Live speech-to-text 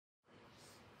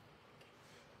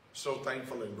So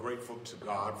thankful and grateful to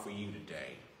God for you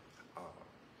today.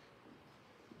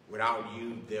 Without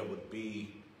you, there would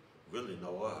be really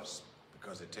no us,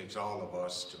 because it takes all of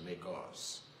us to make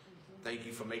us. Thank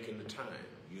you for making the time.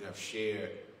 You have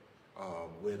shared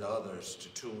with others to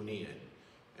tune in,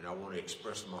 and I want to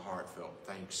express my heartfelt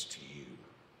thanks to you.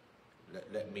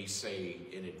 Let me say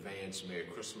in advance, Merry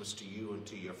Christmas to you and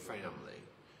to your family.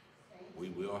 We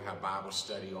will have Bible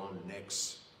study on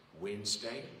next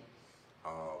Wednesday,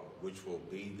 which will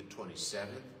be the 27th,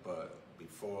 but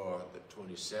before the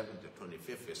 27th, the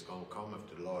 25th is going to come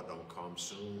if the Lord don't come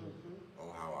soon.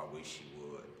 Oh, how I wish he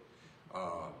would.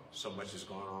 So much is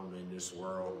going on in this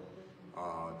world.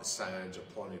 The signs are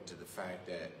pointing to the fact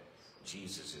that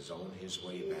Jesus is on his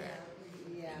way back.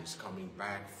 And he's coming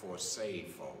back for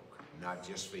saved folk, not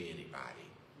just for anybody.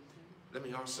 Let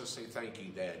me also say thank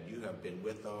you that you have been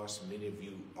with us, many of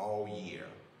you, all year.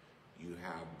 You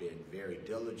have been very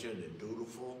diligent and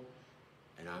dutiful,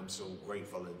 and I'm so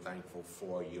grateful and thankful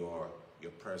for your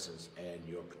presence and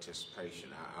your participation.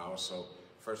 I also,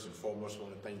 first and foremost,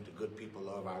 want to thank the good people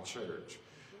of our church,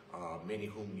 many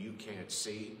whom you can't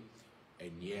see,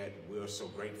 and yet we're so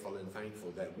grateful and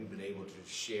thankful that we've been able to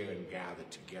share and gather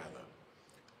together.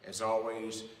 As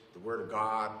always, the Word of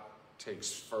God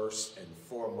takes first and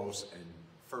foremost and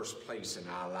first place in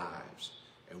our lives.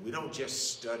 And we don't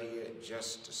just study it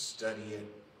just to study it,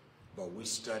 but we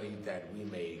study that we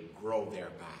may grow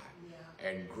thereby.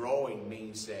 And growing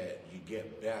means that you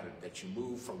get better, that you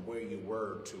move from where you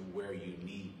were to where you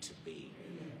need to be.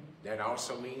 That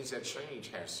also means that change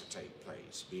has to take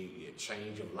place, be it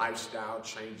change of lifestyle,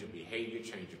 change of behavior,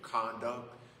 change of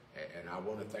conduct. And I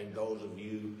want to thank those of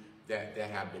you that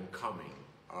have been coming.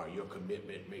 Your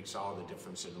commitment makes all the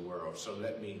difference in the world. So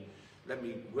let me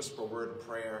whisper a word of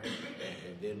prayer,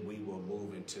 and then we will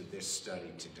move into this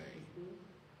study today.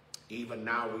 Even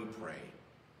now we pray.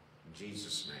 In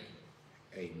Jesus'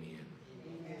 name, amen.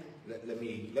 Amen.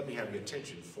 Let me have your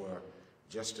attention for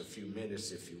just a few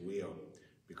minutes, if you will,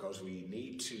 because we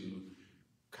need to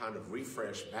kind of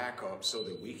refresh back up so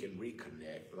that we can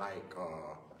reconnect, like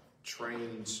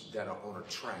trains that are on a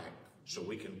track, so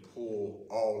we can pull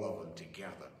all of them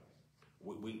together.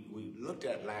 We looked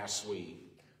at last week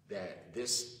that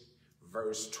this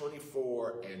verse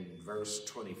 24 and verse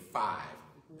 25,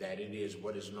 that it is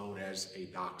what is known as a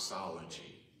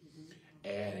doxology.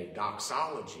 And a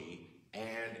doxology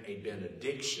and a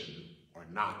benediction are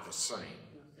not the same.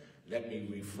 Let me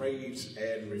rephrase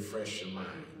and refresh your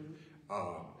mind.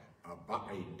 A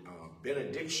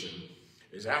benediction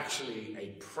is actually a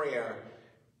prayer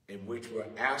in which we're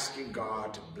asking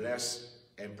God to bless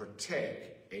and protect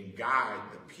and guide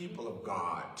the people of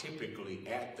God, typically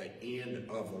at the end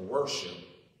of a worship.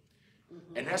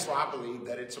 And that's why I believe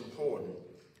that it's important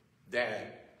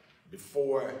that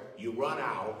before you run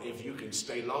out, if you can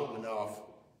stay long enough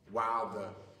while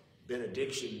the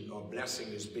benediction or blessing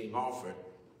is being offered,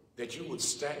 that you would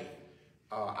stay.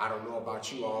 I don't know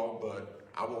about you all, but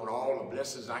I want all the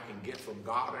blessings I can get from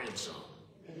God and some.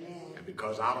 Amen. And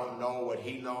because I don't know what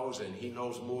he knows, and he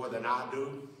knows more than I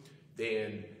do,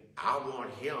 then I want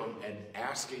him and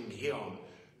asking him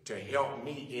to help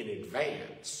me in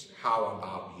advance. How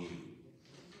about you?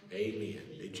 Amen.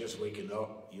 They just waking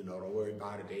up, you know, don't worry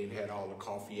about it. They ain't had all the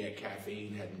coffee yet,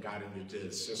 caffeine hadn't gotten into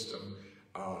the system.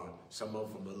 Some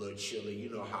of them a little chilly.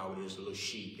 You know how it is, little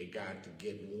sheep. They got to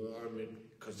get warm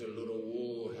because their little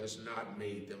wool has not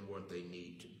made them what they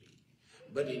need to be.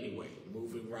 But anyway,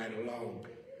 moving right along,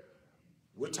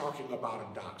 we're talking about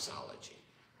a doxology.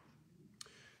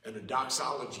 And a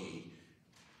doxology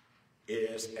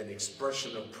is an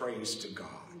expression of praise to God.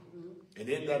 And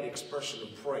in that expression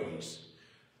of praise,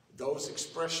 those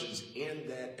expressions in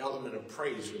that element of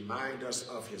praise remind us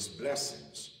of his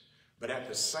blessings. But at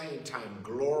the same time,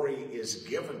 glory is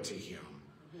given to him.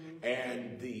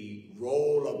 And the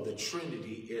role of the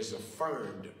Trinity is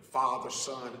affirmed, Father,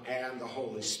 Son, and the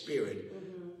Holy Spirit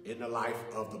in the life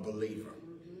of the believer.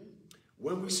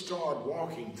 When we start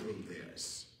walking through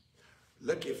this,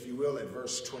 look, if you will, at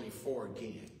verse 24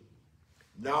 again.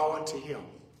 Now unto him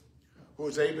who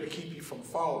is able to keep you from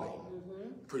falling,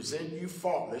 present you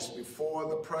faultless before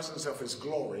the presence of his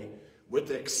glory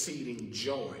with exceeding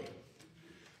joy.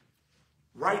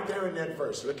 Right there in that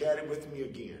verse, look at it with me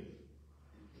again.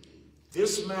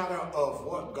 This matter of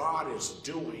what God is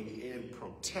doing in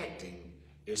protecting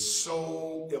is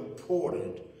so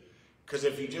important, because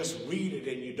if you just read it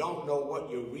and you don't know what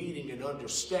you're reading and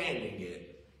understanding it,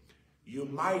 you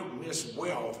might miss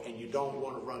wealth and you don't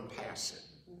want to run past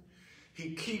it.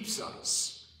 He keeps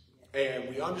us. And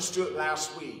we understood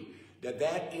last week that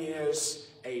that is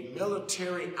a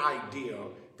military idea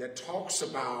that talks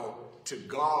about to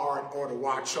guard or to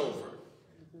watch over,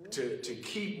 to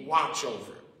keep watch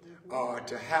over,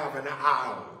 to have an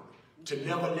eye on, to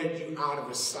never let you out of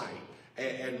his sight.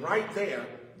 And right there,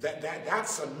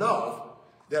 that's enough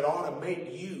that ought to make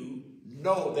you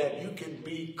know that you can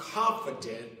be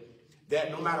confident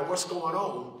that no matter what's going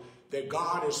on, that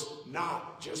God is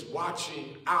not just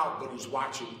watching out, but he's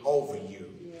watching over you.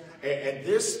 Yeah. And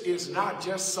this is not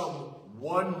just some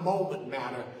one moment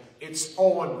matter, it's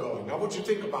ongoing. Now, I want you to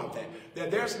think about that. That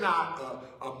there's not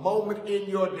a moment in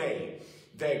your day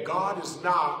that God is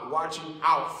not watching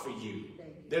out for you.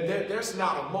 There's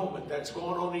not a moment that's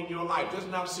going on in your life. There's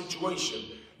not a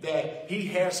situation that he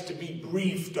has to be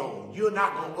briefed on. You're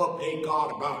not going to update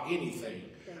God about anything.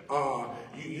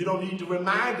 You don't need to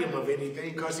remind him of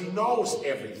anything because he knows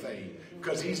everything,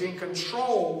 because he's in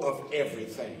control of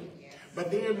everything.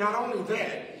 But then not only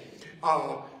that,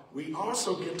 we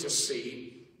also get to see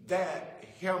that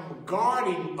him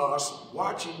guarding us,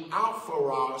 watching out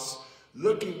for us,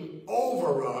 looking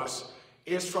over us,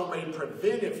 is from a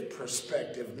preventive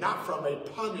perspective, not from a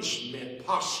punishment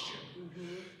posture.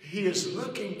 He is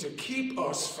looking to keep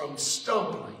us from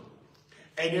stumbling.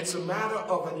 And it's a matter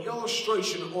of an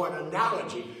illustration or an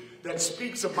analogy that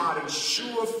speaks about a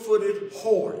sure-footed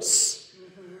horse.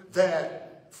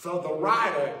 That for the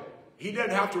rider, he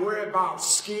doesn't have to worry about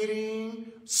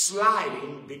skidding,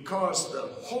 sliding, because the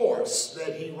horse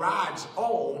that he rides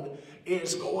on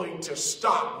is going to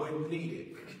stop when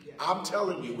needed. I'm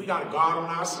telling you, we got a God on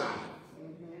our side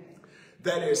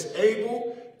that is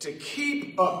able to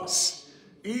keep us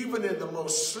even in the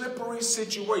most slippery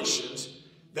situations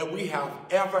that we have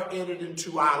ever entered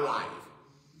into our life.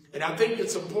 And I think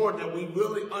it's important that we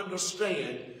really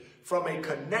understand from a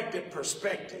connected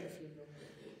perspective.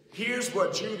 Here's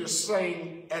what Jude is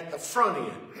saying at the front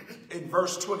end in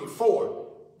verse 24,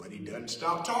 but he doesn't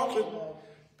stop talking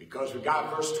because we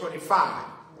got verse 25.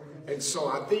 And so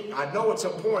I know it's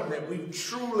important that we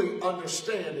truly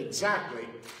understand exactly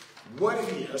what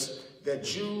it is that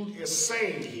Jude is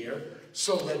saying here,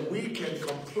 so that we can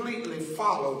completely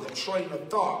follow the train of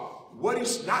thought.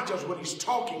 Not just what he's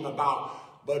talking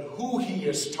about, but who he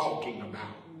is talking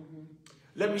about.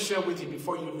 Let me share with you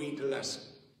before you read the lesson.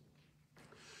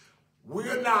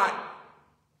 We're not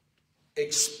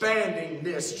expanding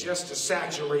this just to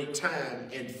saturate time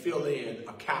and fill in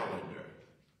a calendar.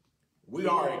 We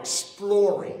are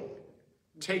exploring,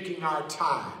 taking our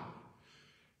time,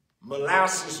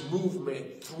 molasses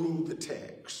movement through the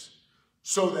text,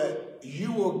 so that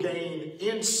you will gain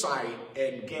insight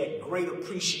and get great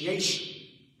appreciation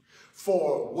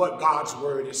for what God's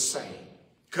word is saying.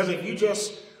 Because if you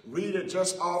just read it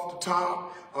just off the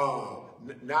top,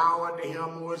 now unto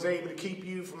him who is able to keep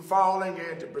you from falling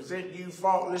and to present you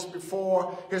faultless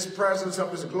before his presence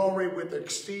of his glory with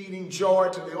exceeding joy,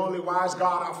 to the only wise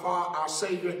God, our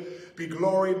Savior, be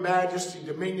glory, majesty,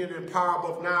 dominion, and power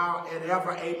both now and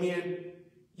ever. Amen.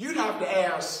 You'd have to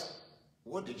ask,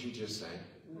 what did you just say?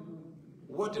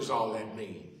 What does all that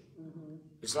mean?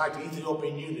 It's like the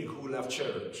Ethiopian eunuch who left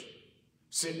church,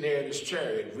 sitting there in his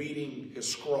chariot reading his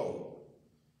scroll.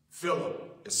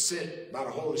 Philip is sent by the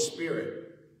Holy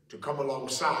Spirit to come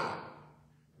alongside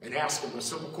and ask him a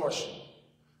simple question.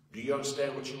 Do you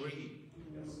understand what you read?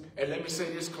 And let me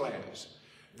say this, class,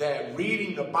 that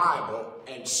reading the Bible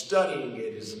and studying it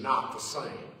is not the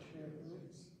same.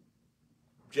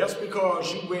 Just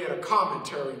because you read a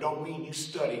commentary don't mean you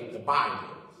studied the Bible.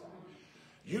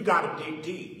 You got to dig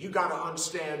deep. You got to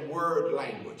understand word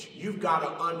language. You've got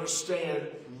to understand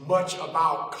much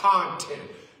about content.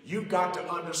 You've got to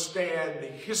understand the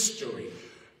history.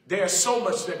 There's so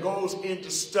much that goes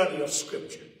into study of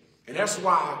Scripture. And that's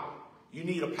why you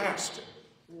need a pastor,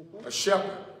 a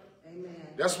shepherd. Amen.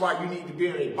 That's why you need to be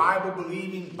in a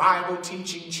Bible-believing,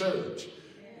 Bible-teaching church.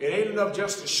 It ain't enough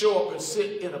just to show up and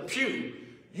sit in a pew.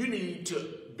 You need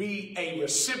to be a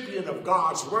recipient of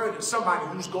God's word and somebody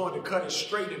who's going to cut it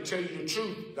straight and tell you the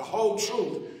truth, the whole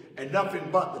truth, and nothing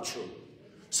but the truth.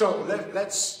 So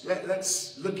let's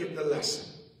look at the lesson.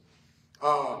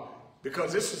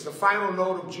 Because this is the final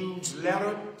note of Jude's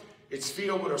letter. It's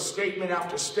filled with a statement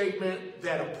after statement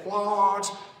that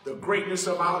applauds the greatness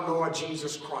of our Lord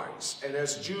Jesus Christ. And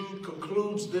as Jude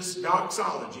concludes this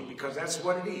doxology, because that's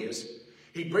what it is,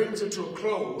 he brings it to a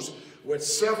close with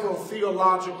several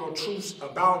theological truths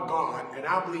about God. And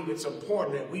I believe it's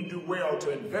important that we do well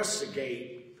to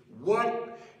investigate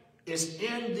what is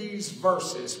in these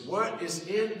verses, what is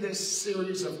in this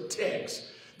series of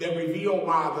texts that reveal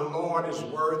why the Lord is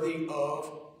worthy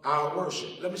of our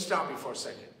worship. Let me stop you for a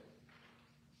second.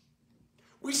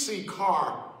 We see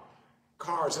cars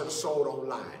that are sold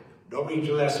online. Don't read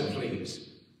your lesson, please.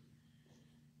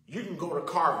 You can go to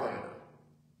Carvana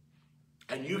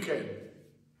and you can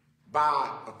buy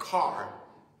a car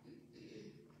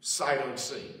sight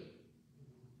unseen.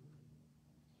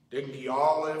 They can give you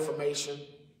all the information,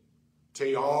 tell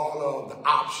you all of the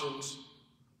options,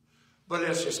 but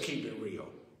let's just keep it real.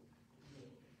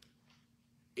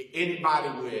 Anybody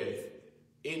with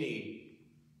any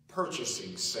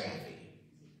purchasing savvy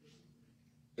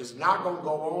is not going to go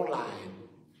online,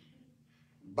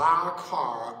 buy a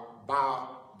car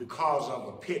because of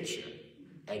a picture,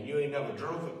 and you ain't never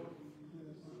drove it.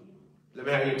 Let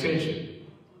me have your attention.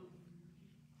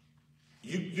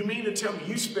 You mean to tell me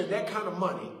you spend that kind of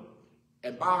money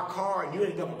and buy a car and you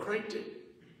ain't never cranked it?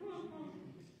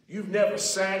 You've never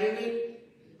sat in it?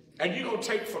 And you don't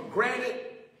take for granted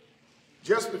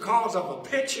just because of a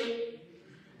picture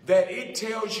that it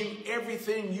tells you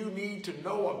everything you need to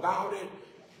know about it?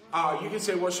 You can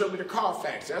say, well, show me the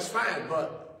Carfax. That's fine,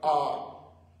 but,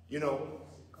 you know,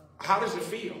 how does it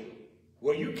feel?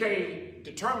 Well, you can't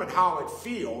determine how it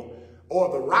feels,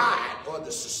 or the ride, or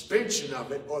the suspension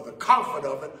of it, or the comfort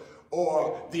of it,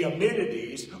 or the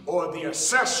amenities, or the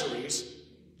accessories,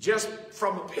 just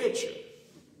from a picture.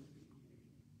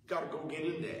 Got to go get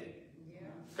in there.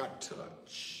 Got to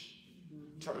touch.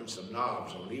 Turn some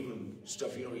knobs on, even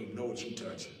stuff you don't even know what you're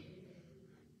touching.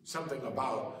 Something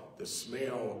about the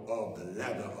smell of the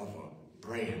leather of a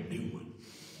brand new one.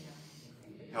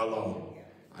 Hello.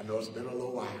 I know it's been a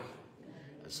little while.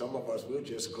 And some of us will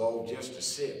just go just to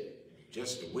sit,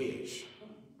 just to wish.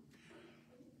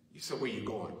 You say, where you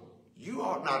going? You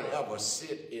ought not ever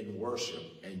sit in worship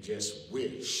and just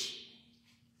wish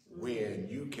when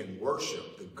you can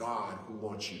worship the God who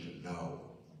wants you to know.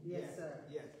 Yes, sir.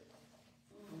 Yes.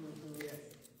 Yes.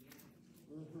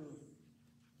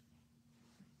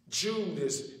 Jude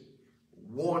is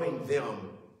wanting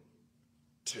them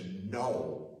to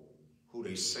know who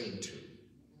they sing to.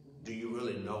 Do you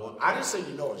really know him? I didn't say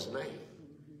you know his name,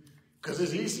 because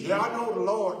it's easy. Yeah, I know the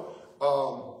Lord.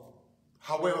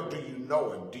 How well do you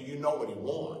know him? Do you know what he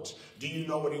wants? Do you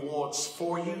know what he wants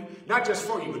for you? Not just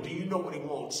for you, but do you know what he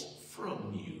wants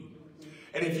from you?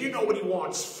 And if you know what he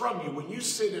wants from you, when you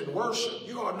sit in worship,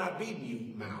 you ought not be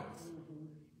mute mouth.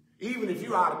 Even if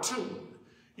you're out of tune,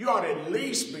 you ought to at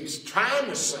least be trying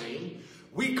to sing.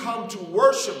 We come to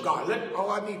worship God.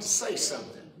 I need to say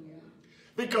something.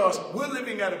 Because we're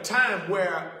living at a time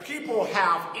where people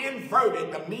have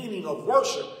inverted the meaning of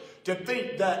worship to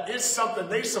think that it's something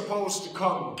they're supposed to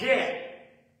come get.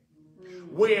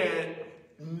 When,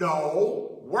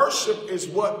 no, worship is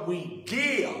what we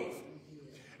give.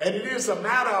 And it is a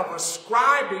matter of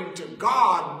ascribing to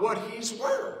God what he's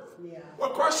worth. Yeah. Well,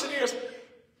 the question is,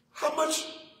 how much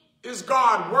is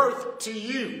God worth to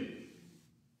you?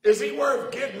 Is he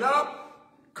worth getting up,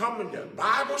 coming to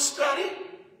Bible study?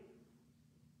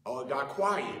 Or it got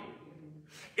quiet?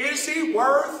 Is he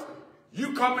worth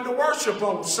you coming to worship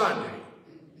on Sunday?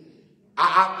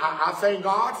 I thank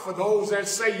God for those that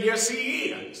say yes, he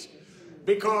is.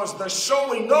 Because the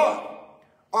showing up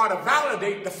ought to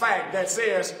validate the fact that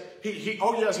says,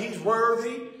 oh yes, he's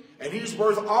worthy, and he's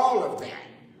worth all of that.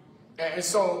 And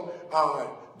so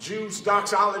Jude's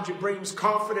doxology brings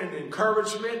comfort and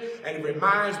encouragement, and it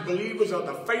reminds believers of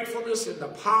the faithfulness and the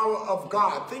power of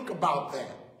God. Think about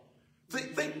that.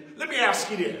 Let me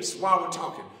ask you this while we're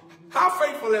talking. How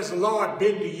faithful has the Lord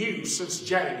been to you since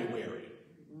January?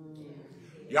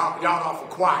 Y'all awful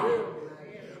quiet.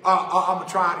 I'm going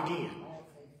to try it again.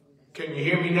 Can you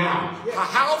hear me now?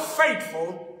 How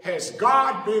faithful has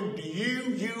God been to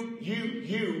you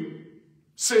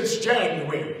since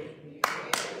January?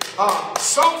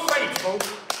 So faithful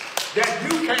that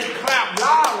you can't clap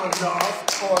loud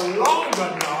enough or long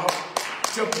enough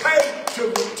to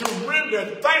render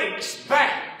thanks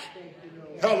back.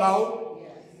 Hello?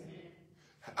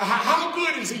 How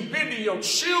good has he been to your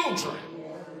children?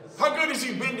 How good has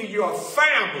he been to your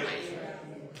family?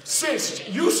 Since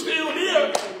you still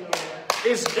here,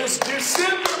 it's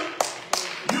December.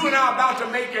 You and I are about to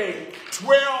make a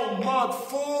 12-month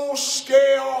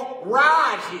full-scale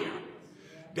ride here.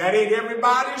 That ain't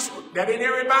everybody's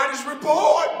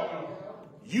report.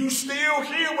 You still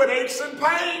here with aches and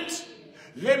pains.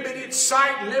 Limited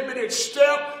sight, limited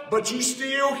step, but you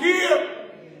still here.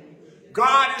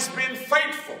 God has been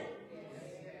faithful.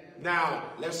 Now,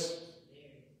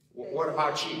 what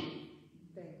about you?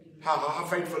 How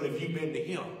faithful have you been to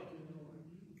him?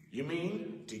 You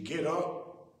mean to get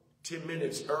up 10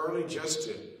 minutes early just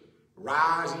to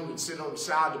rise, even sit on the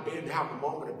side of the bed and have a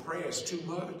moment of prayer is too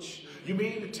much? You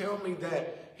mean to tell me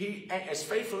that he, as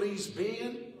faithful he's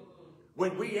been,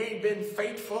 when we ain't been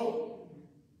faithful?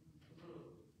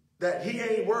 That he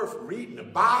ain't worth reading the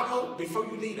Bible before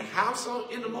you leave the house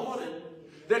in the morning?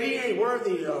 That he ain't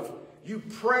worthy of you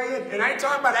praying? And I ain't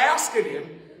talking about asking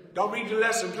him. Don't read the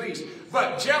lesson, please.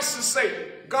 But just to say,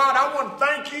 God, I want to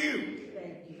thank you.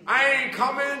 I ain't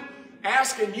coming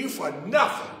asking you for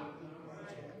nothing.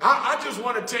 I just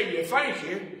want to tell you thank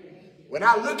you. When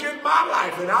I look at my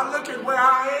life and I look at where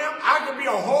I am, I could be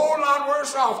a whole lot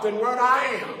worse off than where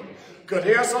I am. Because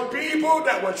there are some people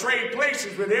that will trade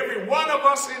places with every one of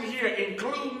us in here,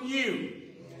 including you.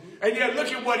 And yet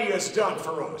look at what he has done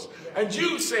for us. And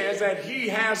Jude says that he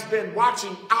has been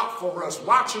watching out for us,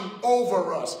 watching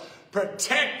over us,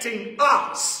 protecting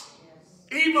us.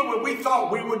 Even when we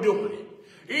thought we were doing it.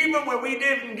 Even when we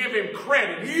didn't give him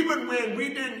credit. Even when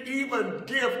we didn't even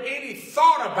give any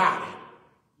thought about it.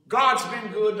 God's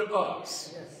been good to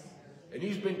us. And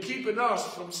he's been keeping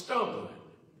us from stumbling.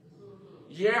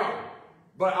 Yeah.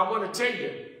 But I want to tell you,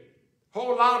 a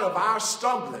whole lot of our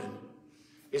stumbling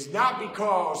is not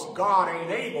because God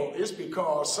ain't able. It's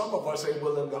because some of us ain't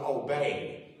willing to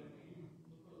obey.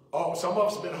 Oh, some of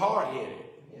us have been hard-headed.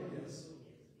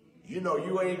 You know,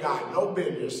 you ain't got no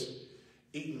business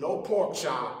eating no pork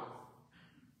chop,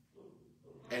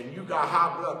 and you got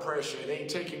high blood pressure and ain't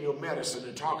taking your medicine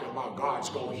and talking about God's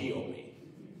going to heal me.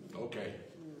 Okay.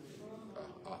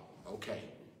 Okay.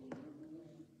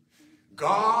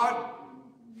 God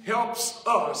helps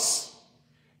us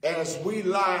as we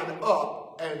line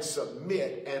up and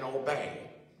submit and obey.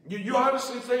 You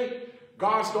honestly think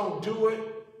God's going to do it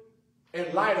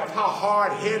in light of how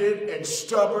hard-headed and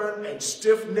stubborn and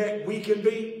stiff-necked we can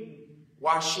be?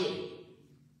 Why should he?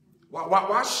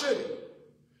 Why should he?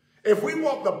 If we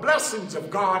want the blessings of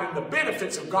God and the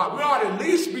benefits of God, we ought to at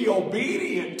least be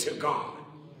obedient to God.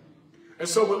 And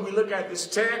so when we look at this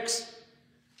text,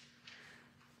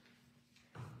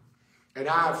 and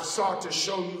I've sought to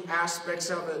show you aspects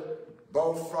of it,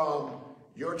 both from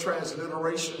your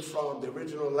transliteration from the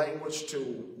original language to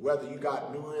whether you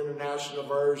got New International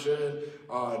Version,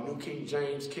 New King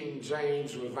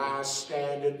James, Revised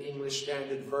Standard, English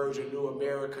Standard Version, New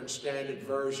American Standard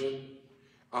Version,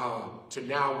 to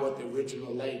now what the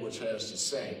original language has to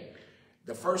say.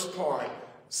 The first part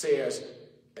says,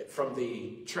 from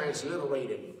the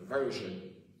transliterated version,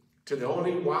 to the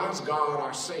only wise God,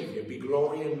 our Savior, be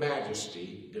glory and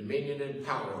majesty, dominion and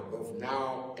power, both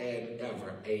now and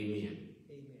ever. Amen.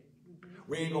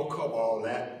 We ain't going to cover all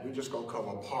that. We're just going to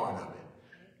cover part of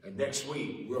it. And next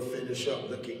week, we'll finish up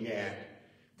looking at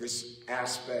this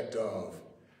aspect of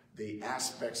the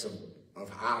aspects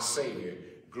of our Savior,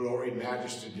 glory,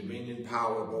 majesty, dominion,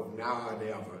 power, both now and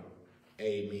ever.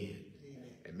 Amen.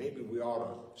 And maybe we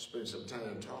ought to spend some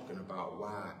time talking about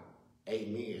why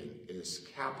amen is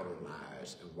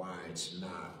capitalized and why it's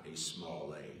not a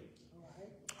small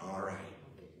a. All right.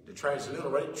 The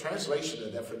translation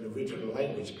of that from the original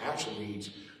language actually reads,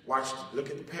 look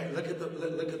at the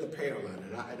parallel.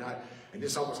 And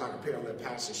this is almost like a parallel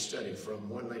passage study from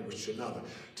one language to another.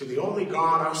 To the only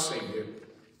God, our Savior,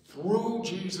 through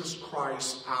Jesus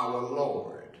Christ, our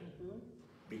Lord.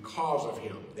 Because of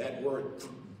him. That word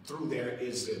through there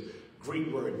is the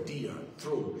Greek word dia,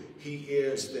 through. He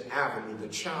is the avenue, the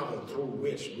channel through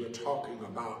which we're talking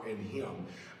about in him.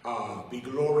 Be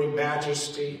glory,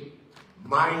 majesty,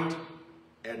 might,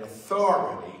 and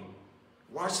authority.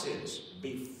 Watch this.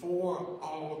 Before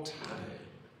all time.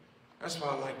 That's why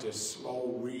I like to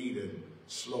slow read and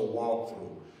slow walk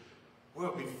through.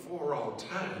 Well, before all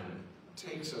time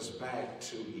takes us back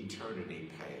to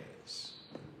eternity past.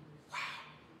 Wow.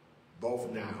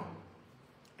 Both now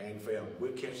and forever.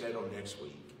 We'll catch that on next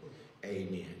week.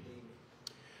 Amen.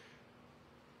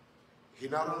 He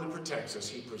not only protects us,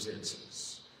 he presents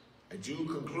us. And Jude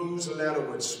concludes the letter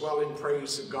with swelling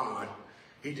praise to God.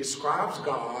 He describes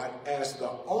God as the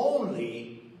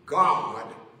only God,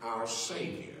 our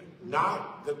Savior.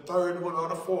 Not the third one or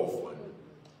the fourth one,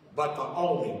 but the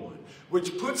only one.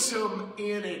 Which puts him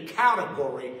in a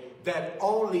category that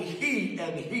only he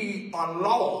and he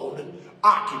alone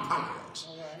occupies.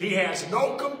 He has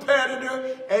no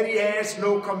competitor and he has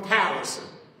no comparison.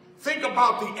 Think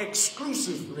about the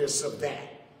exclusiveness of that.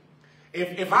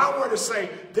 If I were to say,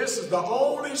 this is the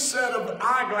only set of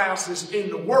eyeglasses in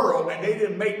the world and they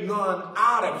didn't make none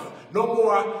out of it, no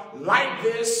more like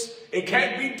this, it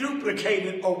can't be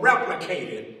duplicated or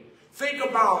replicated. Think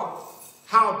about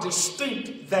how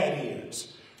distinct that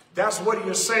is. That's what he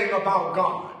is saying about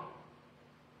God.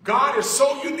 God is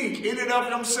so unique in and of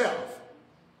himself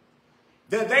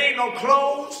that there ain't no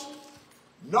clothes,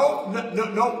 no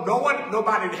one,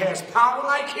 nobody that has power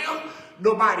like him,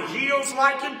 nobody heals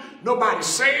like him, nobody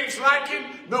saves like him,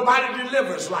 nobody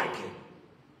delivers like him.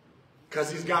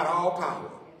 Because he's got all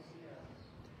power.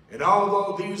 And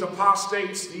although these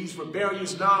apostates, these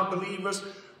rebellious non-believers,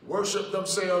 worship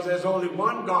themselves as only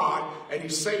one God, and he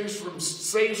saves from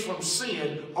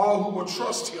sin all who will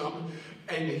trust him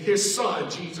and his son,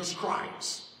 Jesus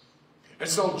Christ. And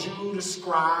so Jude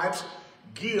ascribes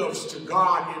gives to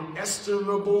God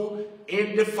inestimable,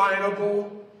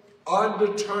 indefinable,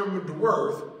 undetermined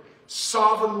worth,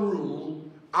 sovereign rule,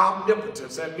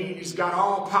 omnipotence. That means he's got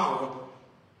all power.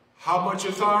 How much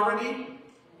authority?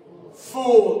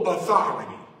 Full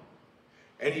authority.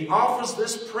 And he offers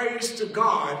this praise to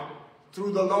God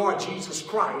through the Lord Jesus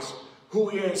Christ, who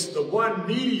is the one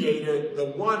mediator, the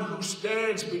one who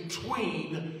stands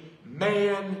between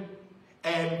man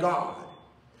and God.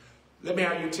 Let me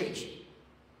have your attention.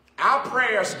 Our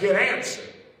prayers get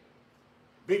answered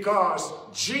because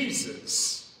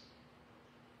Jesus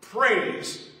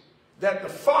prays that the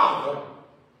Father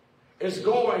is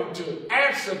going to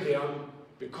answer them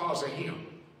because of him.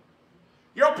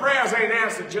 Your prayers ain't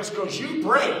answered just because you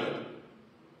prayed.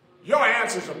 Your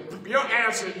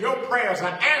prayers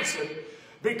are answered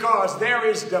because there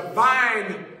is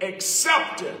divine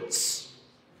acceptance.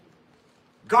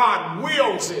 God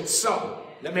wills it so.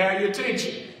 Let me have your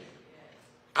attention.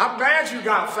 I'm glad you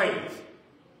got faith.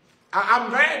 I'm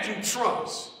glad you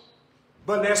trust.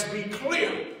 But let's be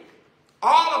clear.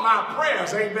 All of our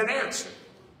prayers ain't been answered.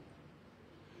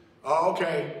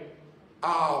 Okay.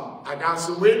 I got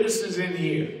some witnesses in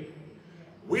here.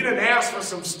 We didn't ask for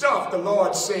some stuff. The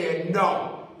Lord said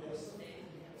no.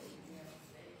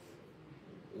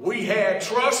 We had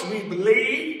trust. We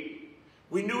believed.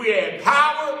 We knew he had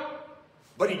power.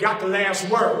 But he got the last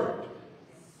word.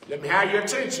 Let me have your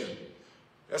attention.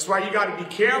 That's why you got to be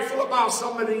careful about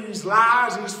some of these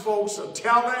lies these folks are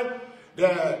telling,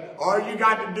 that all you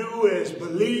got to do is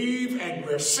believe and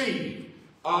receive.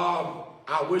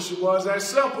 I wish it was that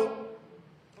simple.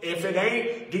 If it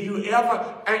ain't, do you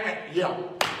ever,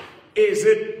 is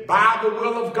it by the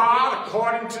will of God,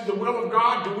 according to the will of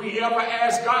God? Do we ever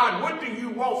ask God, what do you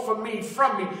want from me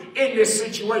in this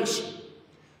situation?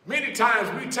 Many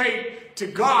times we take to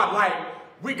God like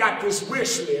we got this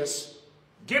wish list.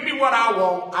 Give me what I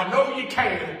want. I know you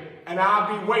can, and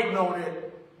I'll be waiting on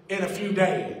it in a few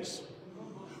days.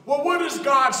 Well, what is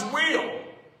God's will?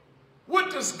 What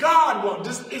does God want?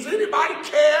 Does anybody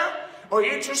care or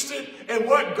interested in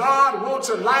what God wants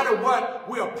in light of what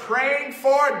we're praying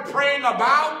for and praying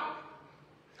about?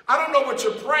 I don't know what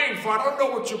you're praying for. I don't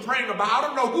know what you're praying about. I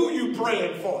don't know who you're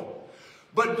praying for.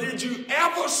 But did you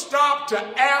ever stop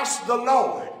to ask the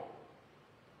Lord,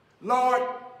 Lord,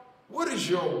 what is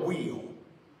your will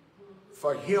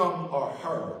for him or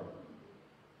her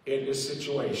in this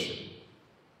situation?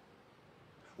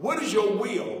 What is your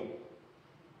will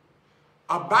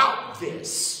about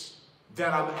this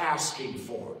that I'm asking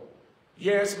for?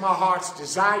 Yes, my heart's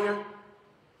desire,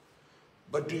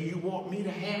 but do you want me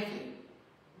to have it?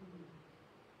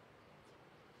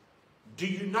 Do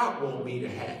you not want me to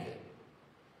have it?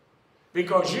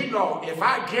 Because you know, if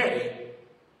I get it,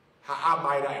 how I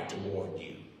might act toward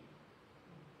you.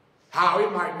 How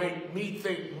it might make me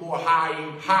think more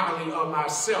highly of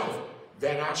myself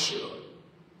than I should.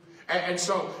 And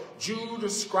so Jude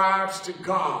ascribes to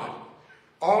God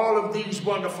all of these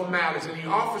wonderful matters, and he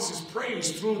offers his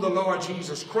praise through the Lord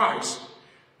Jesus Christ,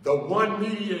 the one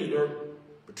mediator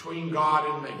between God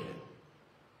and man.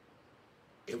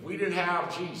 If we didn't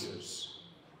have Jesus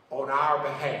on our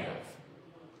behalf,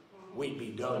 we'd be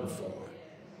done for.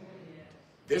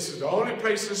 This is the only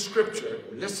place in Scripture,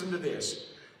 listen to this,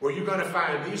 where you're going to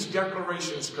find these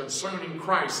declarations concerning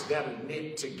Christ that are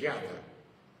knit together.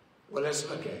 Well, let's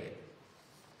look at it.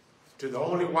 To the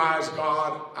only wise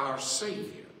God, our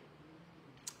Savior.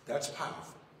 That's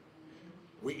powerful.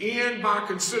 We end by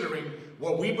considering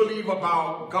what we believe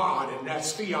about God, and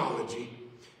that's theology.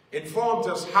 Informs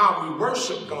us how we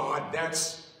worship God,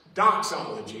 that's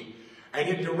doxology. And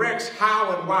it directs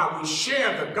how and why we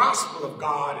share the gospel of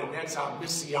God, and that's our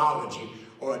missiology,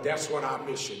 or that's what our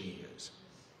mission is.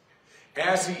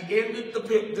 As he ended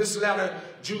this letter,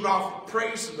 Jude offered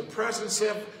praise for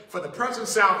the present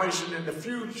salvation and the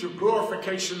future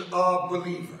glorification of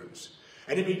believers.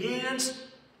 And he begins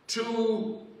to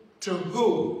who?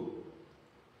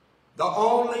 The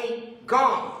only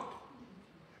God.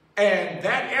 And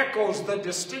that echoes the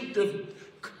distinctive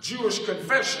Jewish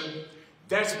confession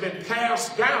that's been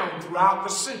passed down throughout the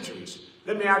centuries.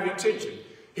 Let me have your attention.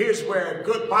 Here's where a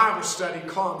good Bible study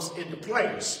comes into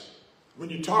place. When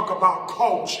you talk about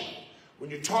culture, when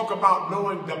you talk about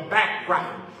knowing the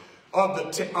background of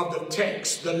the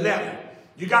text, the letter,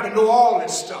 you got to know all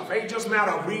this stuff. It ain't just a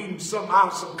matter of reading some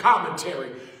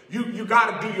commentary. You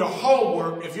got to do your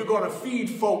homework if you're going to feed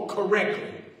folk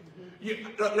correctly.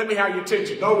 Let me have your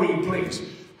attention. Don't read, please.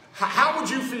 How would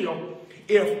you feel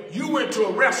if you went to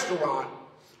a restaurant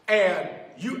and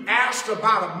you asked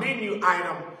about a menu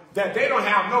item that they don't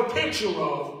have no picture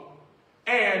of,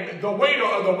 and the waiter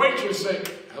or the waitress said,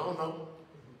 I don't know.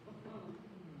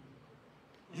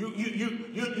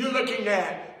 You're looking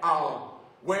at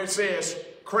where it says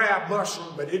crab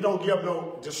mushroom, but it don't give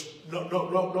no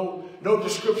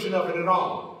description of it at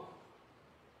all.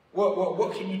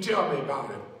 What can you tell me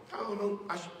about it? I don't know.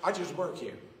 I just work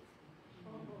here.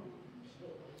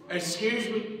 Excuse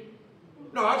me?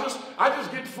 No, I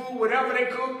just get food, whatever they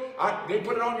cook. They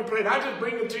put it on your plate. I just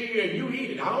bring it to you and you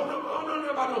eat it. I don't know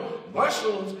about no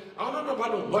mushrooms. I don't know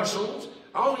about no mushrooms.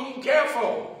 I don't even care for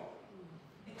them.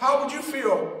 How would you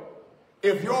feel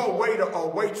if your waiter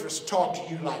or waitress talked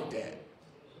to you like that?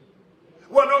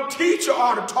 Well, no teacher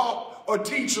ought to talk or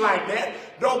teach like that.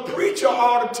 No preacher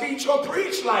ought to teach or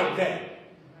preach like that.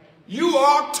 You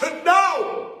ought to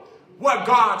know what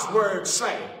God's words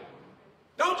say.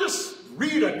 Don't just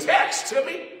read a text to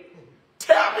me.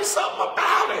 Tell me something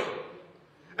about it.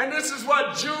 And this is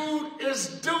what Jude is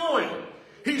doing.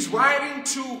 He's writing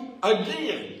to,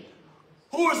 again,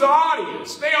 who is the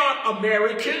audience? They aren't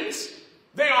Americans.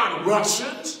 They aren't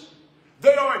Russians.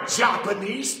 They aren't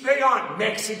Japanese. They aren't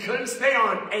Mexicans. They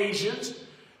aren't Asians.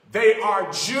 They are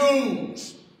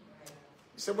Jews.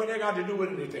 You said, what they got to do with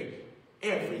anything?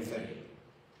 Everything.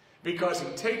 Because he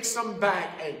takes them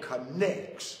back and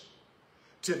connects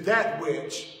to that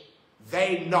which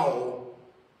they know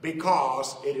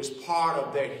because it is part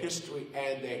of their history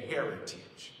and their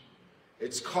heritage.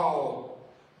 It's called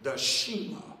the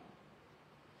Shema.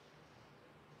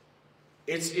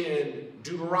 It's in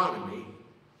Deuteronomy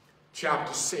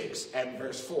chapter 6 and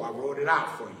verse 4. I wrote it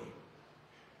out for you.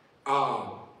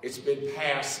 It's been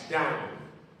passed down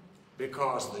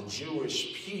because the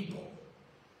Jewish people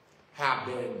have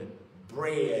been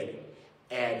bred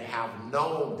and have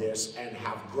known this and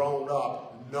have grown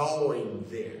up knowing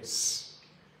this.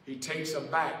 He takes them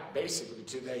back basically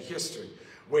to their history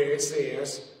where it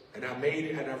says, and I made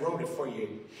it and I wrote it for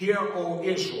you, Hear, O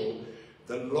Israel,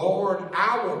 the Lord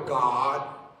our God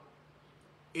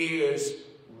is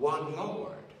one Lord.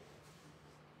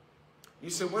 You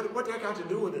say, what that got to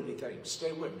do with anything?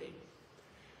 Stay with me.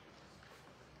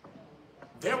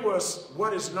 There was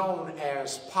what is known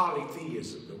as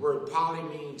polytheism. The word poly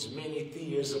means many,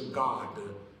 theism, God,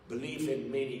 the belief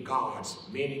in many gods.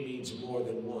 Many means more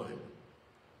than one.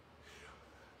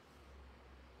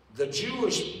 The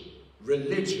Jewish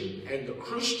religion and the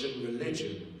Christian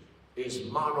religion is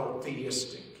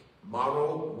monotheistic.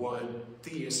 Mono, one,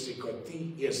 theistic or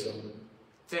theism.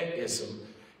 Theism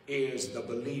is the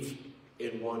belief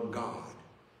in one God.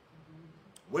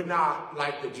 We're not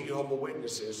like the Jehovah's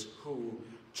Witnesses who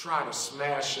try to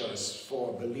smash us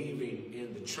for believing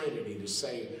in the Trinity to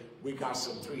say we got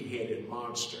some three-headed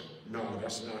monster. No,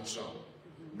 that's not so.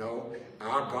 No,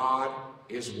 our God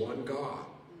is one God.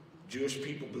 Jewish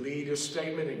people believe this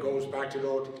statement. It goes back to the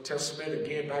Old Testament,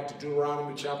 again back to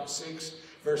Deuteronomy chapter 6,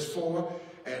 verse 4.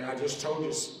 And I just told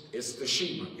you it's the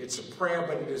Shema. It's a prayer,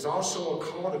 but it is also a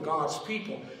call to God's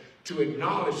people to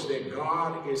acknowledge that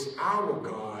God is our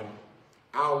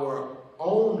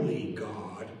only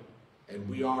God, and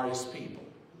we are his people.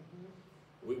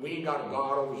 We ain't got a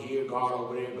God over here, God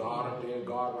over there, God up there,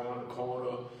 God around the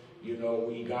corner. You know,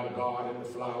 we got a God in the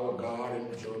flower, God in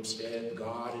the drumstick,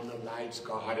 God in the lights,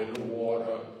 God in the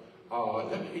water.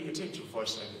 Let me get your attention for a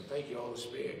second. Thank you, Holy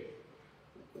Spirit.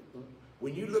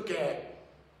 When you look at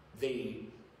the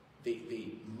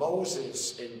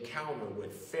Moses encounter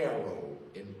with Pharaoh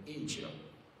in Egypt,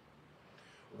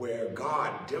 where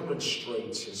God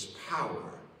demonstrates his power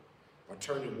by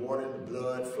turning water into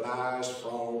blood, flies,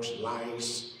 frogs,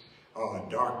 lice,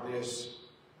 darkness.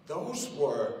 Those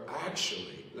were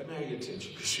actually, let me have your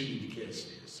attention because you need to catch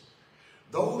this.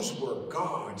 Those were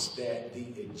gods that the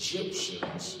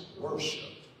Egyptians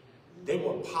worshipped. They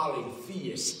were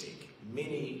polytheistic,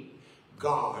 many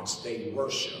gods they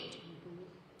worshipped.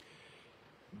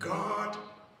 God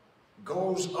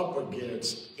goes up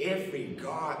against every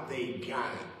god they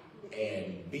got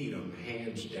and beat them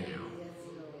hands down.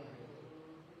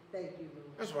 Thank you,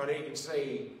 Lord. That's why they can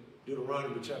say,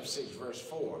 Deuteronomy chapter 6, verse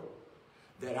 4,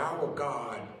 that our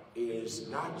God is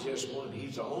not just one,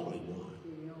 he's the only one.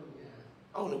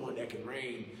 Only one that can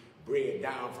rain bread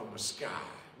down from the sky.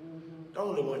 The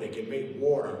only one that can make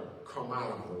water come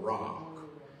out of a rock.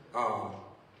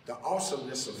 The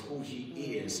awesomeness of who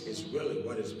he is really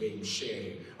what is being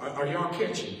shared. Are y'all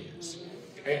catching this?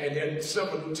 And then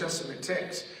several New Testament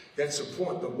texts that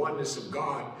support the oneness of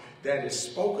God that is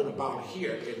spoken about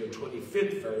here in the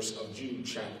 25th verse of Jude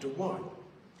chapter 1.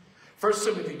 1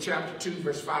 Timothy chapter 2,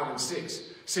 verse 5 and 6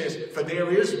 says, for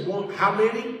there is one, how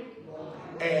many?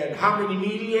 And how many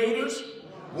mediators?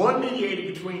 One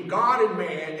mediator between God and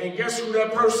man, and guess who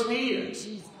that person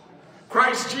is?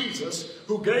 Christ Jesus,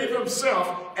 who gave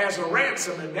himself as a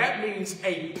ransom, and that means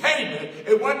a payment.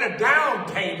 It wasn't a down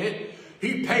payment.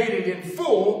 He paid it in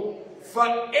full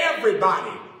for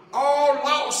everybody, all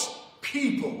lost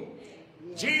people.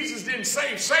 Jesus didn't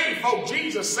save saved folk.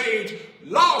 Jesus saved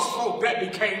lost folk that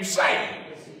became saved.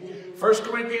 1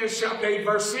 Corinthians chapter 8,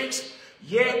 verse 6,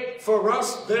 yet for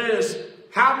us there's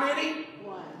how many?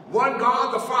 One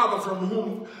God the Father, from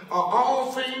whom are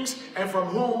all things and from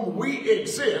whom we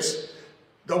exist.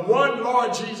 The one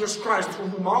Lord Jesus Christ, through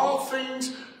whom all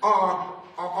things are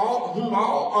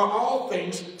all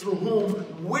things, through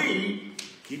whom we,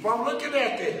 keep on looking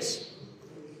at this,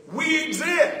 we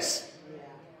exist.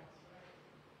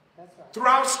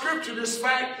 Throughout Scripture, this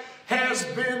fact has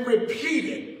been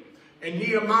repeated in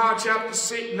Nehemiah chapter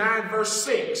 9, verse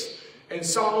 6. In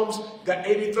Psalms, the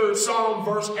 83rd Psalm,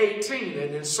 verse 18.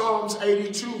 And in Psalms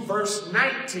 82, verse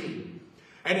 19.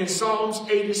 And in Psalms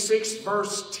 86,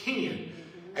 verse 10.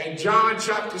 And John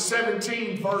chapter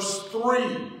 17, verse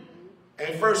 3.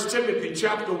 And 1 Timothy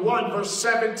chapter 1, verse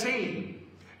 17.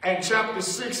 And chapter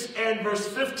 6 and verse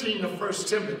 15 of 1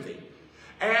 Timothy.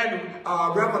 And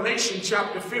Revelation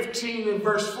chapter 15 and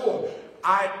verse 4.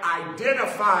 I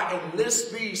identify and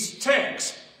list these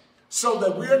texts so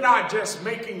that we're not just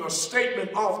making a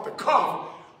statement off the cuff.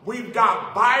 We've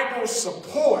got Bible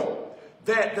support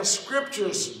that the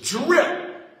scriptures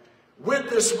drip with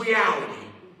this reality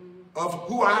of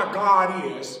who our God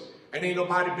is, and ain't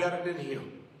nobody better than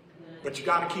him. But you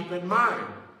got to keep in mind,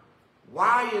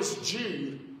 why is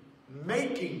Jude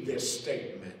making this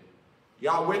statement?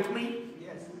 Y'all with me?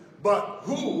 Yes. But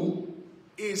who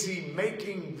is he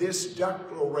making this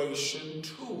declaration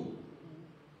to?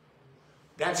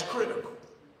 That's critical.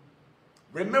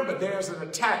 Remember, there's an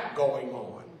attack going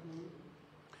on.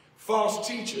 False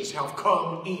teachers have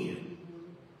come in.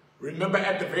 Remember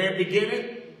at the very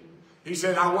beginning, he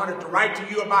said, I wanted to write to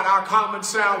you about our common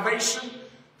salvation,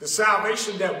 the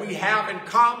salvation that we have in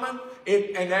common.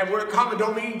 And that word common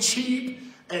don't mean cheap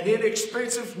and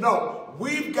inexpensive. No,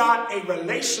 we've got a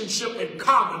relationship in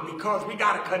common because we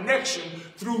got a connection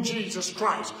through Jesus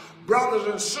Christ. Brothers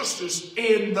and sisters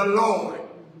in the Lord.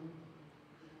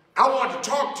 I want to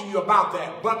talk to you about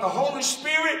that. But the Holy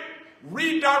Spirit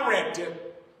redirected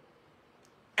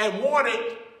and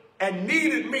wanted and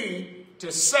needed me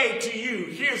to say to you,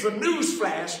 here's a news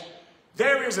flash.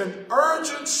 There is an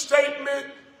urgent statement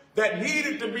that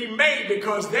needed to be made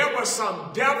because there was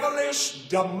some devilish,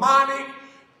 demonic,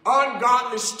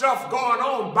 ungodly stuff going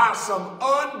on by some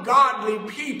ungodly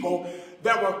people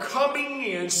that were coming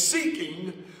in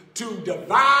seeking to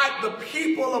divide the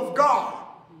people of God.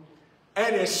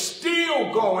 And it's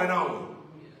still going on.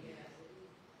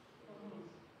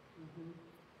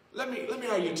 Let me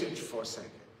have your attention for a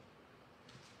second.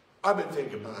 I've been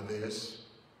thinking about this.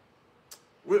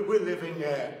 We're living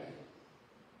at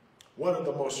one of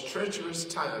the most treacherous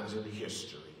times in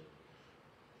history.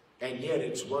 And yet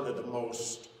it's one of the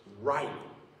most ripe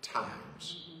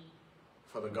times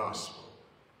for the gospel.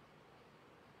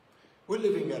 We're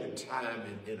living at a time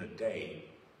in a day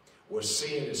where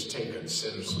sin has taken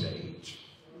center stage.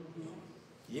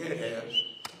 Yeah, it has.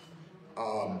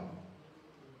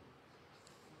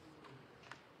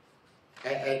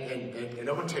 And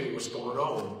I'm going to tell you what's going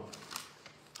on.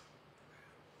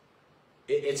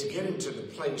 It's getting to the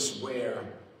place where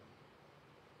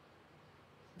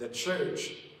the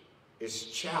church is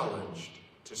challenged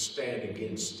to stand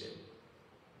against it.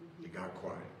 You got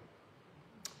quiet.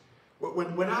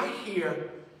 When I hear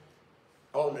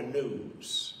on the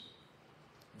news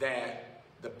that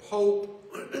the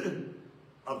Pope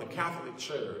of the Catholic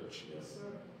Church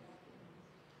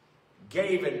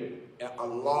gave a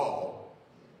law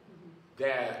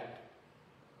that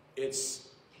it's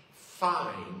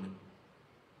fine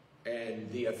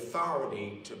and the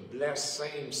authority to bless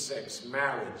same-sex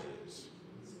marriages.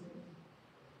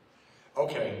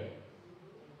 Okay.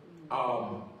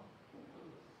 I'm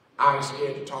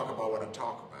scared to talk about what I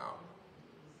talk about.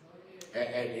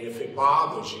 And if it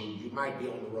bothers you, you might be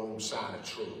on the wrong side of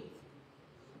truth.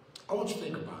 I want you to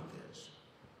think about this.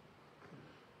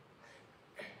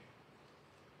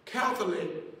 Catholic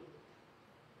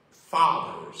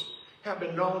fathers have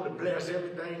been known to bless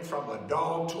everything from a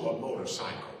dog to a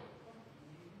motorcycle.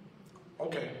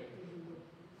 Okay.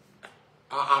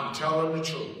 I'm telling the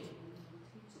truth.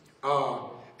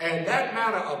 And that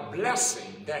matter of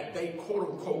blessing that they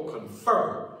quote-unquote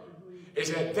confirm is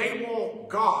that they want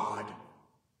God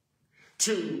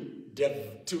to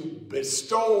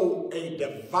bestow a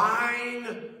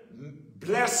divine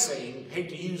blessing, hate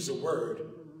to use the word,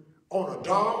 on a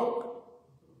dog,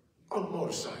 on a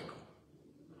motorcycle.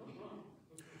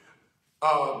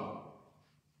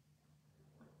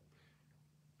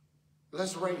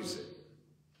 Let's raise it.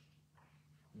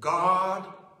 God,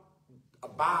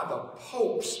 by the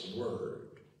Pope's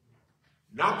word,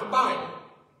 not the Bible,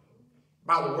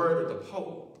 by the word of the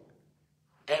Pope.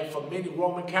 And for many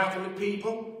Roman Catholic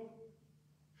people,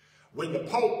 when the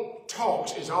Pope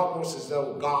talks, it's almost as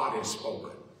though God has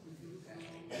spoken.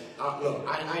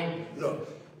 Look,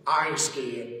 I ain't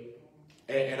scared,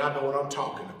 and I know what I'm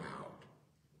talking about.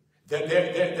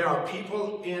 There are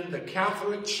people in the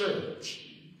Catholic Church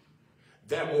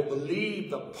that will believe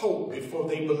the Pope before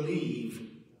they believe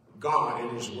God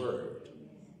and his word.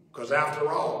 Because after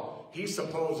all, he's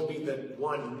supposed to be the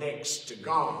one next to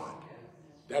God.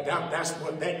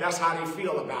 That's how they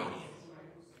feel about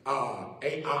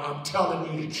it. I'm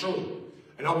telling you the truth.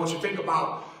 And I want you to think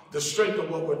about the strength of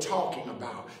what we're talking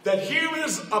about. That here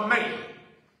is a man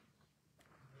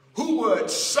who would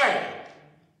say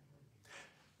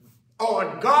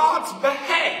on God's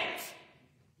behalf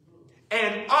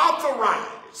and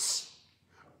authorize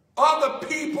other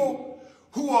people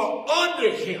who are under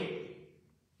him,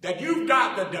 that you've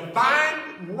got the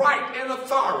divine right and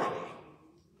authority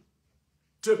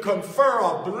to confer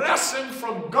a blessing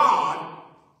from God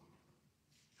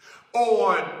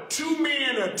on two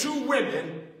men or two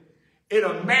women in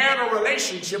a marital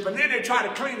relationship, and then they try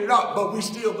to clean it up, but we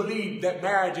still believe that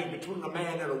marriage is between a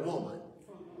man and a woman.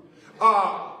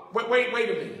 Wait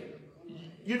a minute.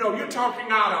 You know, you're talking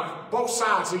out of both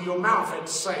sides of your mouth at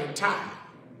the same time.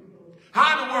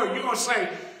 How in the world are you going to say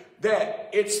that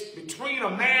it's between a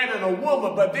man and a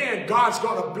woman, but then God's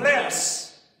going to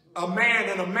bless a man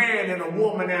and a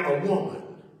woman and a woman?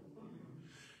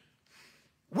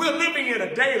 We're living in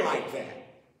a day like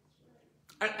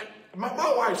that. My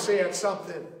wife said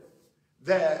something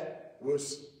that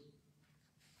was,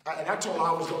 and I told her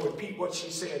I was going to repeat what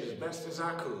she said as best as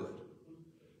I could.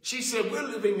 She said, we're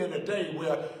living in a day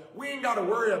where we ain't got to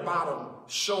worry about them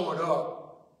showing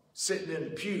up, sitting in the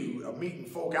pew, or meeting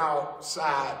folk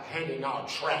outside, handing out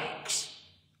tracts.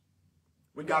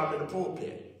 We got them in the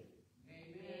pulpit.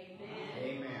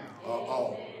 Amen. Amen.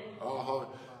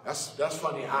 That's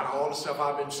funny. Out of all the stuff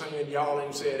I've been saying, y'all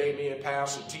ain't said amen,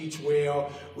 Pastor, teach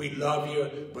well, we love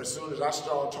you. But as soon as I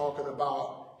start talking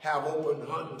about have open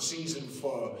hunting season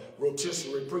for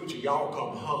rotisserie preacher, y'all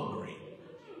come hungry.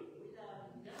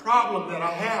 Problem that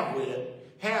I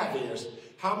have is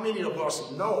how many of us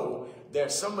know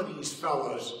that some of these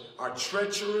fellas are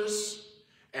treacherous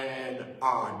and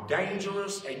are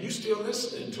dangerous, and you still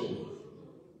listening to them?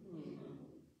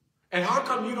 And how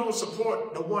come you don't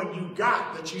support the one you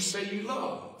got that you say you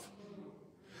love?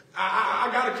 I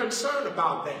got a concern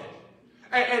about that.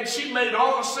 And she made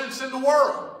all the sense in the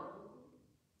world.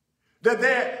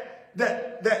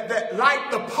 That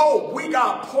like the Pope, we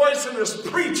got poisonous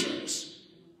preachers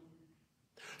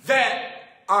that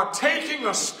are taking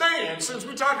a stand, since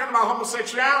we're talking about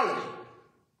homosexuality,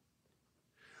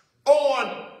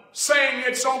 on saying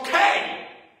it's okay.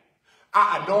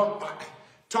 I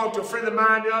talked to a friend of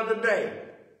mine the other day.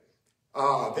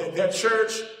 Their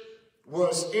church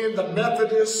was in the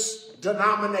Methodist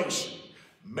denomination.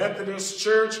 Methodist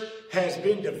church has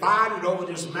been divided over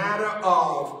this matter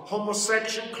of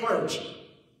homosexual clergy.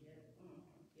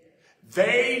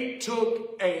 They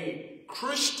took a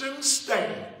Christian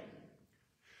stand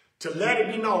to let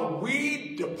it be known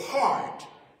we depart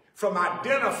from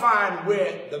identifying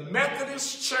with the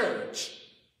Methodist church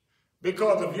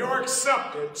because of your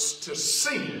acceptance to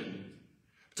sin,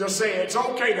 to say it's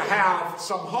okay to have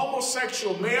some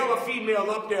homosexual male or female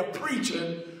up there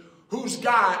preaching who's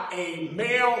got a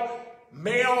male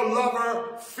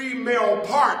lover, female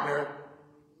partner,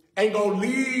 and go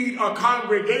lead a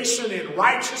congregation in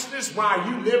righteousness while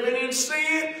you living in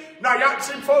sin. Now, y'all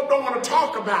see, folk don't want to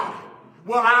talk about it.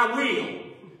 Well, I will.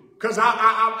 Because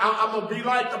I'm going to be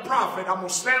like the prophet. I'm going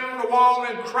to stand on the wall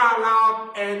and cry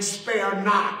loud and spare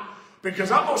not. Because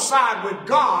I'm going to side with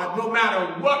God no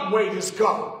matter what way this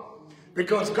goes.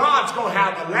 Because God's going to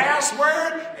have the last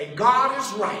word, and God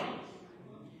is right.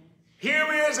 Here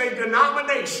is a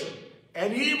denomination,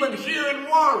 and even here in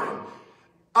Warren,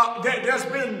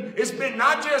 it's been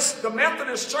not just the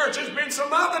Methodist Church, it's been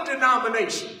some other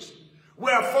denominations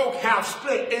where folk have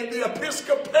split. In the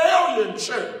Episcopalian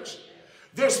Church,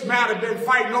 this matter been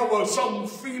fighting over some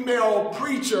female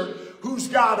preacher who's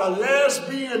got a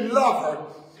lesbian lover,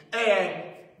 and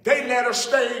they let her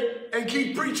stay and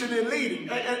keep preaching and leading.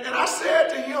 And I said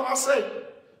to him, I said,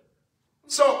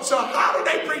 so how do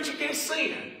they preach against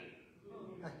sin?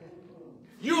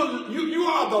 You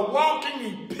are the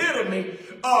walking epitome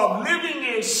of living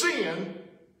in sin.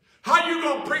 How you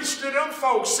going to preach to them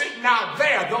folks sitting out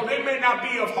there, though they may not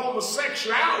be of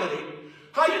homosexuality?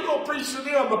 How you going to preach to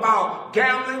them about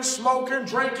gambling, smoking,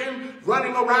 drinking,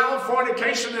 running around,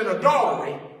 fornication, and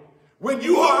adultery, when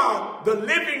you are the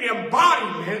living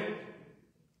embodiment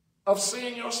of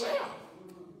sin yourself?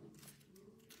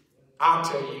 I'll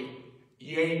tell you,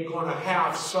 you ain't going to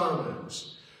have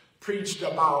sermons preached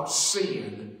about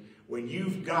sin when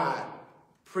you've got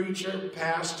preacher,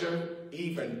 pastor,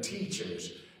 even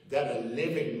teachers that are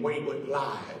living wayward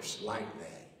lives like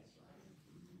that.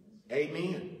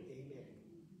 Amen.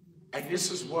 And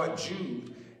this is what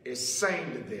Jude is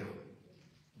saying to them,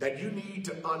 that you need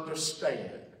to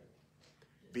understand.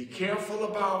 Be careful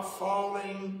about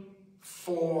falling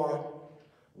for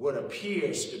what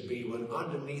appears to be, when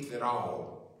underneath it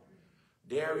all,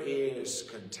 there is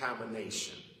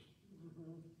contamination.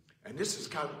 And this is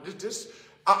kind of,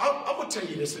 I'm going to tell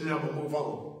you this and then I'm going to move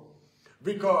on.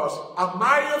 Because I'm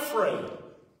mighty afraid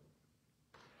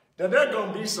that there are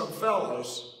going to be some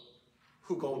fellas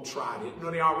who going to try it.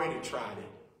 No, they already tried it.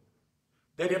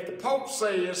 That if the Pope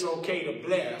say it's okay to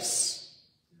bless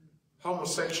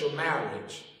homosexual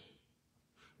marriage,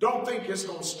 don't think it's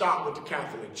going to stop with the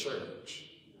Catholic Church.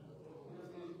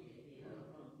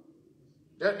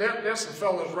 There's some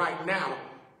fellas right now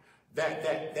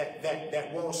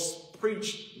that won't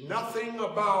preach nothing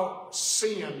about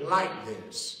sin like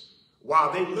this,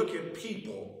 while they look at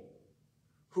people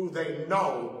who they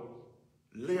know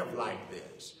live like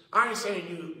this. I ain't saying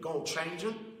you're going to change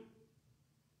them,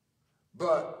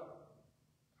 but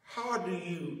how do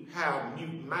you have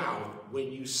mute mouth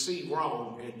when you see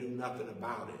wrong and do nothing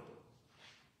about it?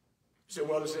 You say,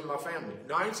 well, it's in my family.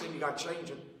 No, I ain't saying you got to change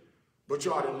them, but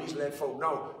you ought to at least let folk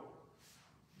know.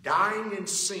 Dying in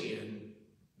sin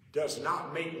does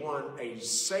not make one a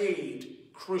saved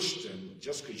Christian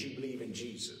just because you believe in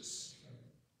Jesus.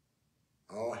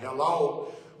 Oh,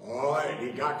 hello. Oh,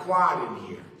 it got quiet in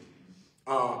here.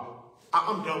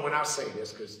 I'm done when I say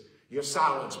this because your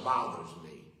silence bothers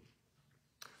me.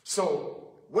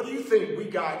 So what do you think we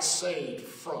got saved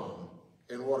from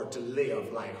in order to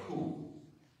live like who?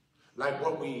 Like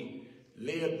what we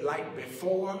lived like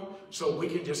before, so we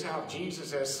can just have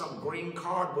Jesus as some green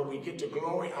card when we get to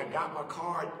glory. I got my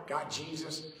card, got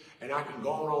Jesus, and I can go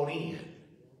on in.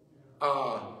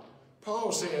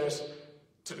 Paul says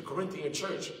to the Corinthian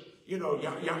church, you know,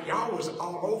 y'all was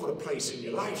all over the place in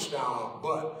your lifestyle,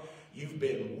 but you've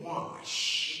been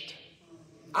washed.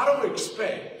 I don't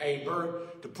expect a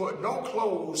Bert to put no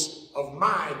clothes of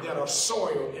mine that are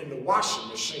soiled in the washing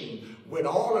machine with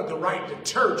all of the right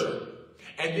detergent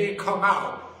and then come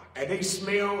out and they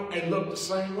smell and look the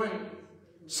same way.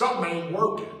 Something ain't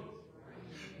working.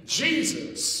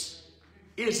 Jesus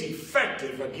is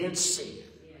effective against sin.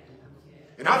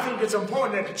 And I think it's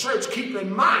important that the church keep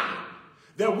in mind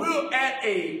that we're at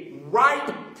a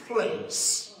right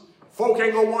place. Folk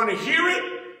ain't going to want to hear it.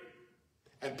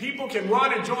 And people can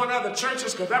run and join other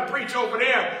churches because that preacher over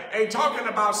there ain't talking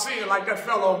about sin like that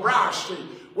fellow on Broad Street.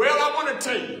 Well, I want to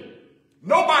tell you,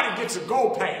 nobody gets a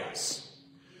go pass.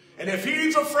 And if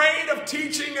he's afraid of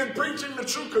teaching and preaching the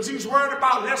truth because he's worried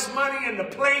about less money in the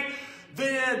plate,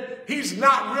 then he's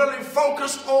not really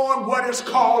focused on what his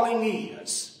calling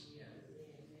is.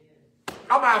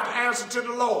 I'm going to have to answer to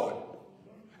the Lord.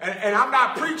 And I'm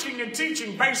not preaching and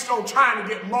teaching based on trying to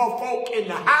get more folk in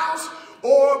the house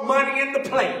or money in the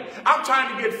plate. I'm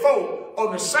trying to get folk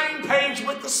on the same page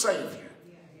with the Savior.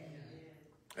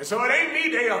 And so it ain't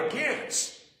me they're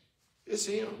against. It's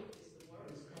him.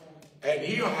 And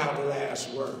he'll have the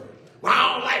last word. Well,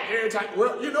 I don't like every time.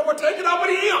 Well, you know what? Take it over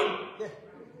to him.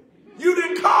 You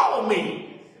didn't call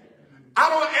me. I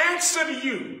don't answer to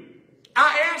you.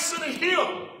 I answer to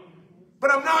him.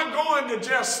 But I'm not going to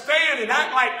just stand and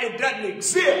act like it doesn't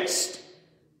exist.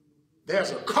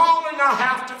 There's a calling I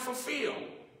have to fulfill.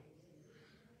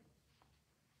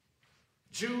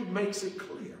 Jude makes it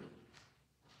clear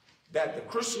that the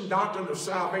Christian doctrine of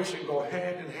salvation go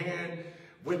hand in hand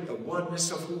with the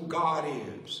oneness of who God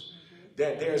is.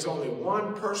 That there's only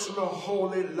one personal,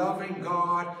 holy, loving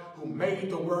God who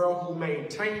made the world, who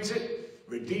maintains it,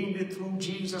 redeemed it through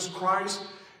Jesus Christ,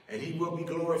 and he will be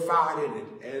glorified in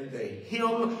it. And the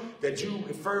him that Jude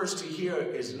refers to here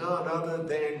is none other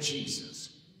than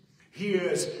Jesus. He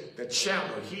is the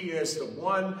channel. He is the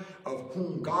one of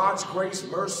whom God's grace,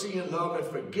 mercy, and love and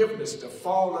forgiveness to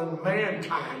fallen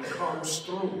mankind comes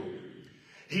through.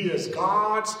 He is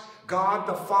God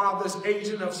the Father's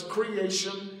agent of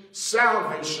creation,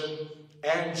 salvation,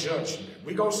 and judgment.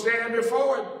 We're going to stand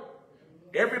before it.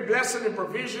 Every blessing and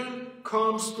provision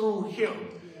comes through him.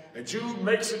 And Jude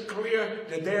makes it clear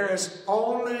that there is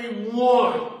only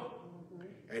one.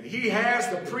 And he has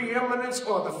the preeminence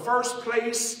or the first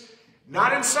place,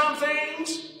 not in some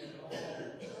things,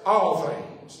 all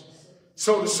things.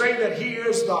 So to say that he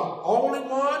is the only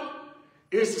one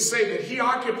is to say that he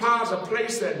occupies a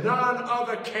place that none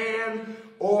other can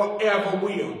or ever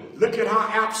will. Look at how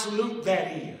absolute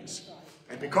that is.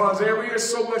 And because there is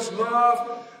so much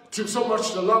love, so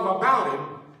much to love about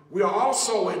him, we are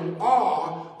also in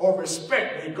awe or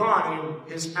respect regarding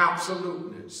his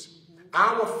absoluteness.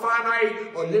 Our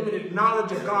finite or limited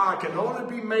knowledge of God can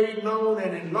only be made known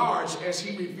and enlarged as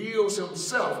he reveals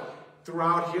himself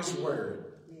throughout his word.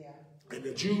 Yeah. And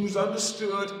the Jews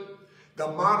understood the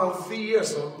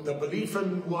monotheism, the belief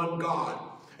in one God,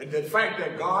 and the fact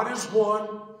that God is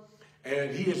one,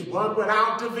 and he is one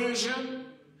without division,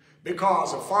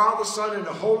 because the Father, Son, and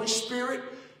the Holy Spirit,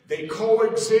 they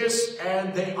coexist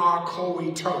and they are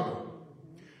co-eternal.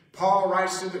 Paul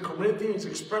writes to the Corinthians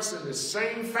expressing the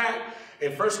same fact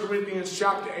in 1 Corinthians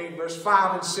chapter 8, verse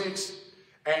 5 and 6.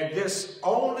 And this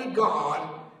only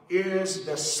God is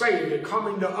the Savior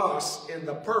coming to us in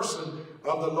the person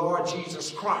of the Lord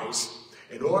Jesus Christ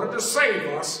in order to save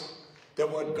us, that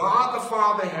what God the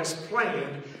Father has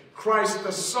planned, Christ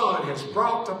the Son has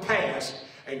brought to pass,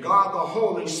 and God the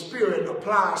Holy Spirit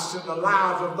applies to the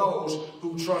lives of those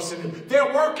who trust in him.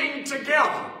 They're working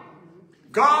together.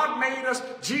 God made us,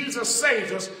 Jesus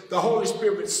saves us, the Holy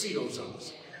Spirit seals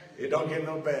us. It don't get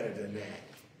no better than that.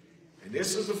 And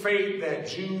this is the faith that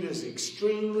Jude is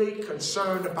extremely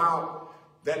concerned about,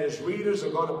 that his readers are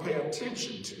going to pay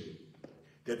attention to,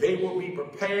 that they will be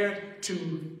prepared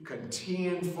to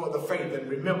contend for the faith. And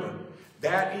remember,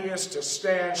 that is to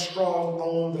stand strong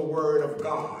on the word of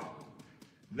God.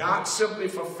 Not simply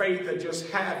for faith of just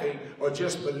having or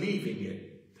just believing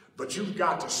it, but you've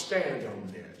got to stand on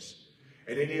this.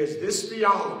 And it is this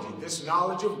theology, this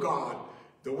knowledge of God,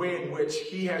 the way in which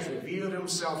he has revealed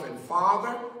himself in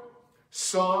Father,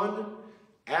 Son,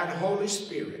 and Holy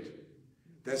Spirit,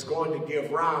 that's going to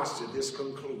give rise to this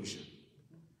conclusion.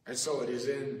 And so it is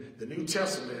in the New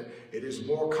Testament, it is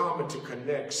more common to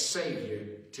connect Savior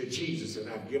to Jesus. And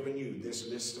I've given you this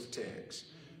list of texts.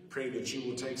 Pray that you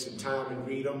will take some time and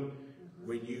read them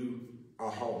when you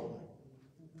are home.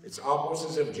 It's almost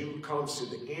as if Jude comes to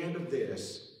the end of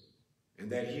this, and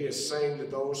that he is saying to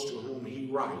those to whom he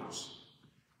writes,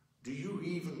 do you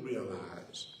even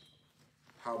realize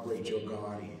how great your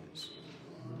God is?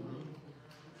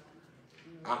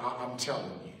 I'm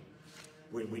telling you,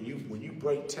 when you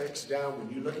break text down, when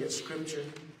you look at Scripture,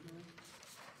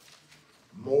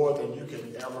 more than you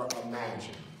can ever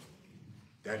imagine,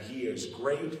 that he is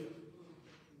great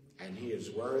and he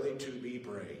is worthy to be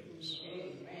praised.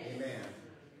 Amen.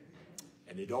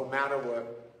 And it don't matter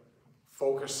what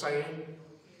folk are saying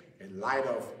in light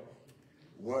of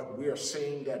what we are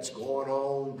seeing that's going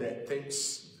on, that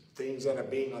things that are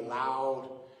being allowed,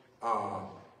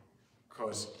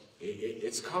 because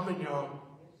it's coming, y'all.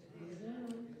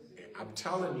 I'm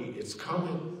telling you, it's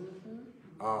coming.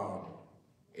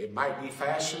 It might be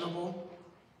fashionable,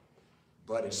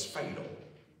 but it's fatal.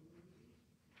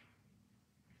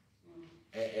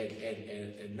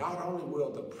 And not only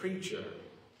will the preacher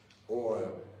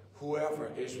or whoever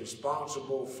is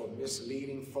responsible for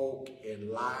misleading folk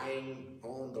and lying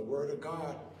on the word of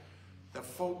God, the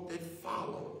folk that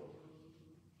follow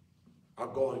are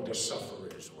going to suffer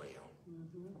as well.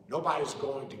 Nobody's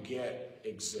going to get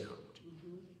exempt.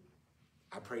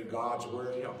 I pray God's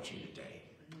word helps you today.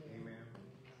 Amen.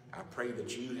 I pray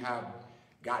that you have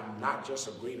gotten not just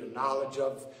a greater knowledge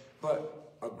of, but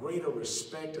a greater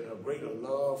respect and a greater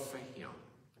love for him.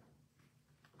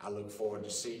 I look forward to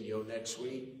seeing you next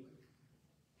week.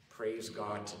 Praise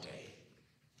God today.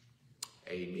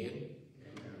 Amen.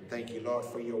 Amen. Thank you, Lord,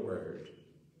 for your word.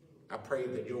 I pray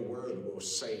that your word will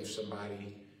save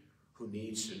somebody who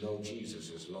needs to know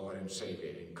Jesus as Lord and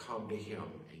Savior and come to him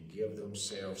and give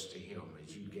themselves to him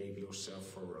as you gave yourself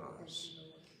for us.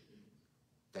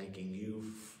 Thanking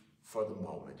you for the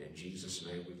moment. In Jesus'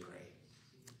 name we pray.